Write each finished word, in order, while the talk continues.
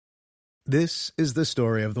This is the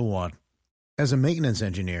story of the one. As a maintenance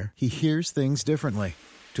engineer, he hears things differently.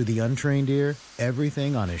 To the untrained ear,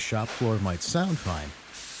 everything on his shop floor might sound fine,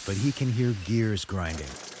 but he can hear gears grinding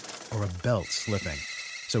or a belt slipping.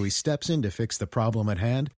 So he steps in to fix the problem at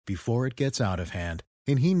hand before it gets out of hand.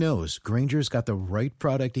 And he knows Grainger's got the right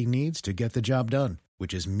product he needs to get the job done,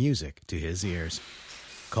 which is music to his ears.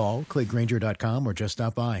 Call, click Grainger.com, or just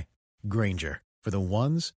stop by. Grainger, for the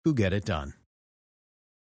ones who get it done.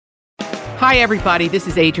 Hi, everybody. This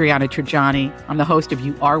is Adriana Trajani. I'm the host of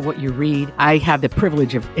You Are What You Read. I have the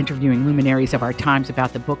privilege of interviewing luminaries of our times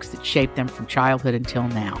about the books that shaped them from childhood until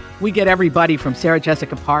now. We get everybody from Sarah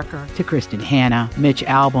Jessica Parker to Kristen Hanna, Mitch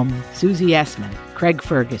Albom, Susie Essman, Craig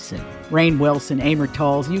Ferguson, Rainn Wilson, Amor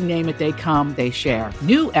Tolls, you name it, they come, they share.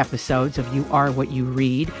 New episodes of You Are What You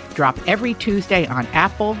Read drop every Tuesday on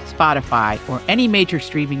Apple, Spotify, or any major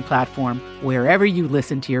streaming platform wherever you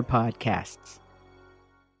listen to your podcasts.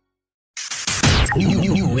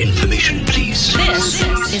 New information, please.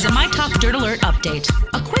 This is a myTalk Dirt Alert update.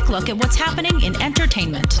 A quick look at what's happening in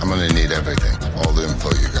entertainment. I'm going to need everything, all the info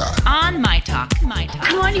you got. On myTalk.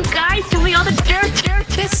 Come on, you guys, give me all the dirt.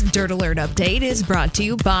 This Dirt Alert update is brought to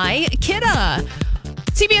you by Kidda.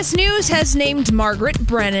 CBS News has named Margaret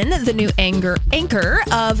Brennan the new anchor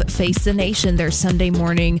of Face the Nation, their Sunday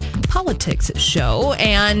morning politics show.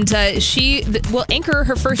 And she will anchor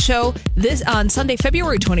her first show on Sunday,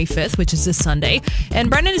 February 25th, which is this Sunday. And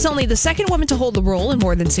Brennan is only the second woman to hold the role in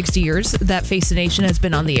more than 60 years that Face the Nation has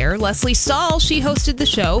been on the air. Leslie Stahl, she hosted the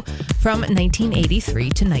show from 1983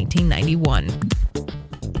 to 1991.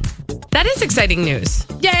 That is exciting news.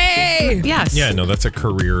 Yay! Yes. Yeah, no, that's a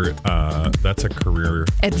career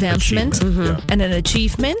advancement and an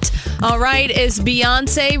achievement. All right, is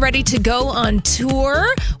Beyonce ready to go on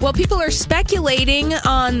tour? Well, people are speculating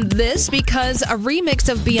on this because a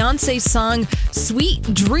remix of Beyonce's song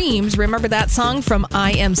Sweet Dreams, remember that song from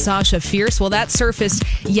I Am Sasha Fierce? Well, that surfaced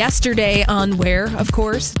yesterday on Where, of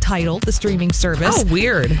course, Tidal, the streaming service. Oh,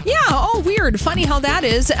 weird. Yeah, weird. Funny how that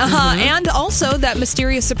is. And also that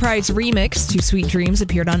mysterious surprise remix to Sweet Dreams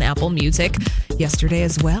appeared on Apple Music yesterday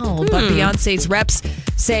as well. But Beyonce's reps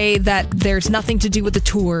say that there's nothing to do with the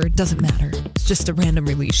tour. It doesn't matter. It's just a random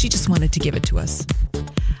release. She just wanted to give it to us.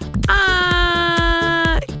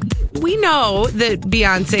 We know that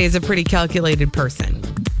Beyonce is a pretty calculated person.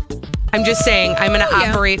 I'm just saying I'm going to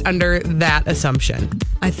operate under that assumption.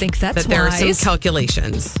 I think that's that there are some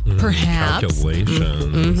calculations. Perhaps.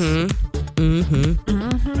 Calculations.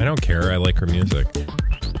 I don't care. I like her music.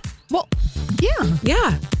 Well, yeah.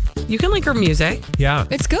 Yeah. You can like her music. Yeah.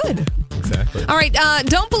 It's good. Exactly. All right.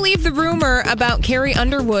 Don't believe the rumor about Carrie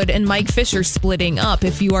Underwood and Mike Fisher splitting up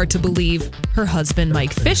if you are to believe her husband,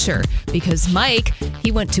 Mike Fisher. Because Mike,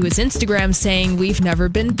 he went to his Instagram saying, "We've never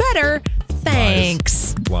been better.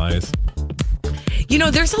 Thanks." Lies. You know,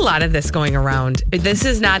 there's a lot of this going around. This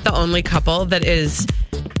is not the only couple that is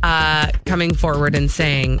coming forward and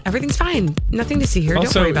saying, everything's fine. Nothing to see here.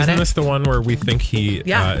 Also, don't worry about isn't it. this the one where we think he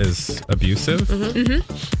is abusive?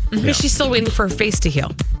 Yeah. She's still waiting for her face to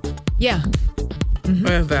heal. Yeah.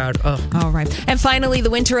 Oh, bad. Oh. All right. And finally, the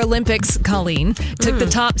Winter Olympics, Colleen, took the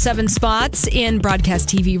top 7 spots in broadcast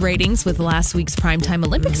TV ratings with last week's primetime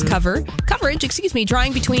Olympics coverage,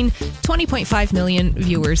 drawing between 20.5 million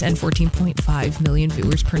viewers and 14.5 million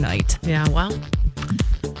viewers per night. Yeah, well,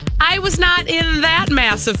 I was not in that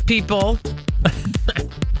mass of people.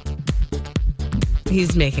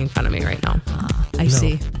 He's making fun of me right now. I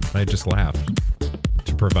see. I just laughed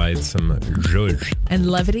to provide some zhuzh. And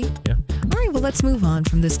levity? Yeah. All right, well, let's move on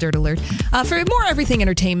from this Dirt Alert. For more everything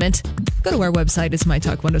entertainment, go to our website. It's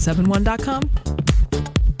mytalk1071.com.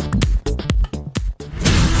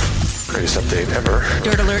 Greatest update ever.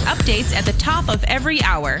 Dirt Alert updates at the top of every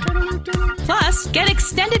hour. Plus, get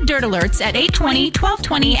extended Dirt Alerts at 8:20,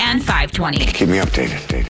 12:20, and 5:20. Keep me updated.